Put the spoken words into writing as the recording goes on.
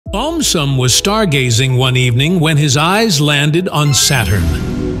AumSum was stargazing one evening when his eyes landed on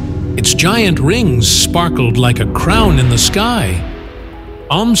Saturn. Its giant rings sparkled like a crown in the sky.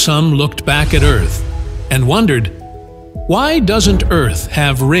 AumSum looked back at Earth and wondered, why doesn't Earth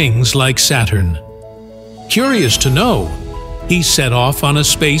have rings like Saturn? Curious to know, he set off on a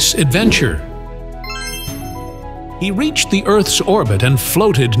space adventure. He reached the Earth's orbit and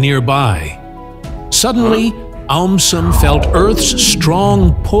floated nearby. Suddenly, AumSum felt Earth's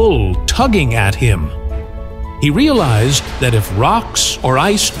strong pull tugging at him. He realized that if rocks or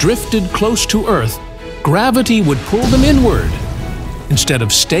ice drifted close to Earth, gravity would pull them inward. Instead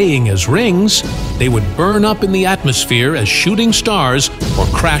of staying as rings, they would burn up in the atmosphere as shooting stars or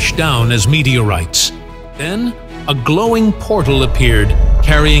crash down as meteorites. Then, a glowing portal appeared,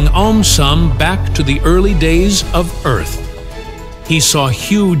 carrying AumSum back to the early days of Earth. He saw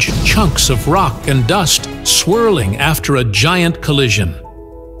huge chunks of rock and dust swirling after a giant collision.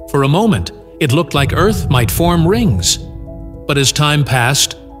 For a moment, it looked like Earth might form rings. But as time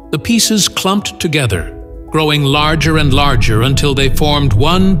passed, the pieces clumped together, growing larger and larger until they formed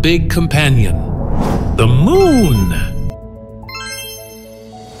one big companion, the Moon.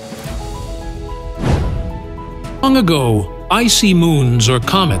 Long ago, icy moons or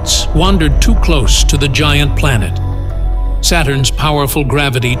comets wandered too close to the giant planet. Saturn's powerful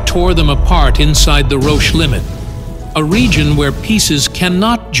gravity tore them apart inside the Roche limit, a region where pieces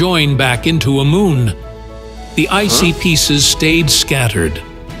cannot join back into a moon. The icy pieces stayed scattered,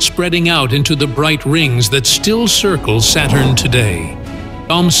 spreading out into the bright rings that still circle Saturn today.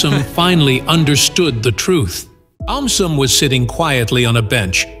 AumSum finally understood the truth. AumSum was sitting quietly on a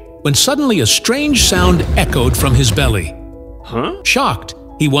bench when suddenly a strange sound echoed from his belly. Shocked,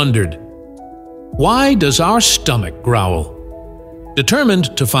 he wondered, why does our stomach growl?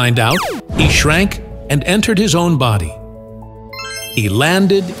 Determined to find out, he shrank and entered his own body. He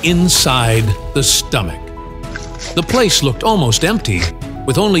landed inside the stomach. The place looked almost empty,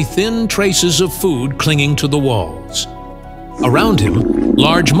 with only thin traces of food clinging to the walls. Around him,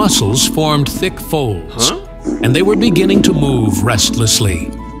 large muscles formed thick folds, and they were beginning to move restlessly.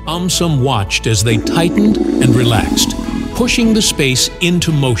 AumSum watched as they tightened and relaxed, pushing the space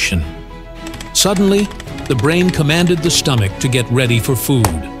into motion. Suddenly, the brain commanded the stomach to get ready for food.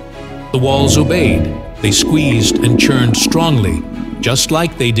 The walls obeyed. They squeezed and churned strongly, just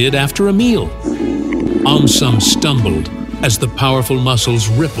like they did after a meal. AumSum stumbled as the powerful muscles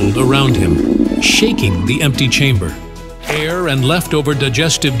rippled around him, shaking the empty chamber. Air and leftover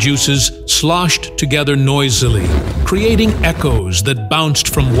digestive juices sloshed together noisily, creating echoes that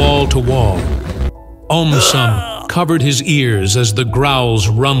bounced from wall to wall. AumSum covered his ears as the growls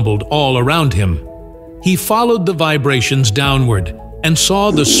rumbled all around him. He followed the vibrations downward and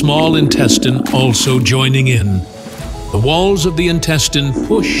saw the small intestine also joining in. The walls of the intestine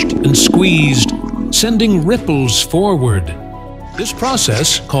pushed and squeezed, sending ripples forward. This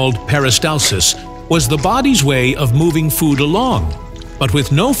process, called peristalsis, was the body's way of moving food along. But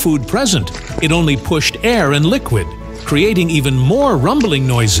with no food present, it only pushed air and liquid, creating even more rumbling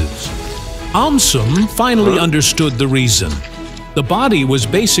noises. AumSum finally understood the reason. The body was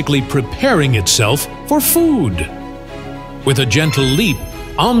basically preparing itself for food. With a gentle leap,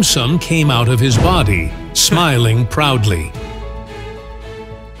 AumSum came out of his body, smiling proudly.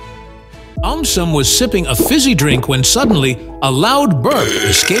 AumSum was sipping a fizzy drink when suddenly a loud burp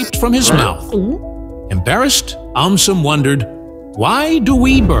escaped from his mouth. Embarrassed, AumSum wondered, why do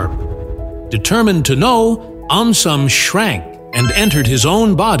we burp? Determined to know, AumSum shrank and entered his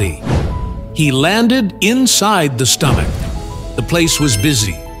own body. He landed inside the stomach. The place was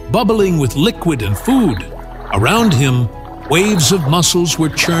busy, bubbling with liquid and food. Around him, waves of muscles were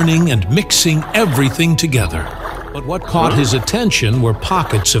churning and mixing everything together. But what caught his attention were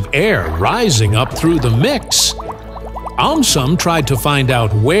pockets of air rising up through the mix. AumSum tried to find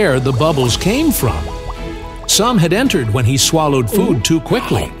out where the bubbles came from. Some had entered when he swallowed food too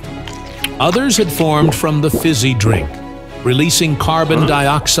quickly. Others had formed from the fizzy drink, releasing carbon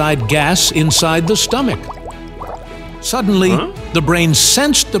dioxide gas inside the stomach. Suddenly, the brain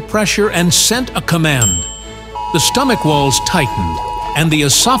sensed the pressure and sent a command. The stomach walls tightened, and the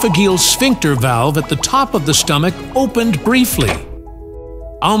esophageal sphincter valve at the top of the stomach opened briefly.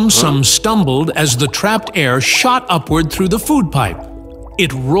 AumSum stumbled as the trapped air shot upward through the food pipe.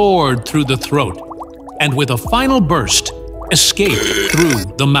 It roared through the throat, and with a final burst, escaped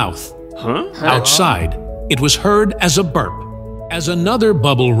through the mouth. Outside, it was heard as a burp. As another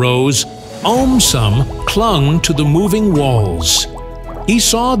bubble rose, AumSum clung to the moving walls. He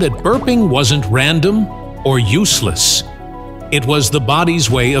saw that burping wasn't random or useless. It was the body's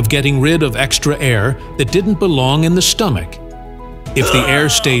way of getting rid of extra air that didn't belong in the stomach. If the air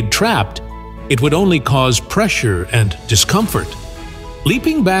stayed trapped, it would only cause pressure and discomfort.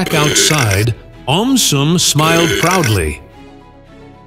 Leaping back outside, AumSum smiled proudly.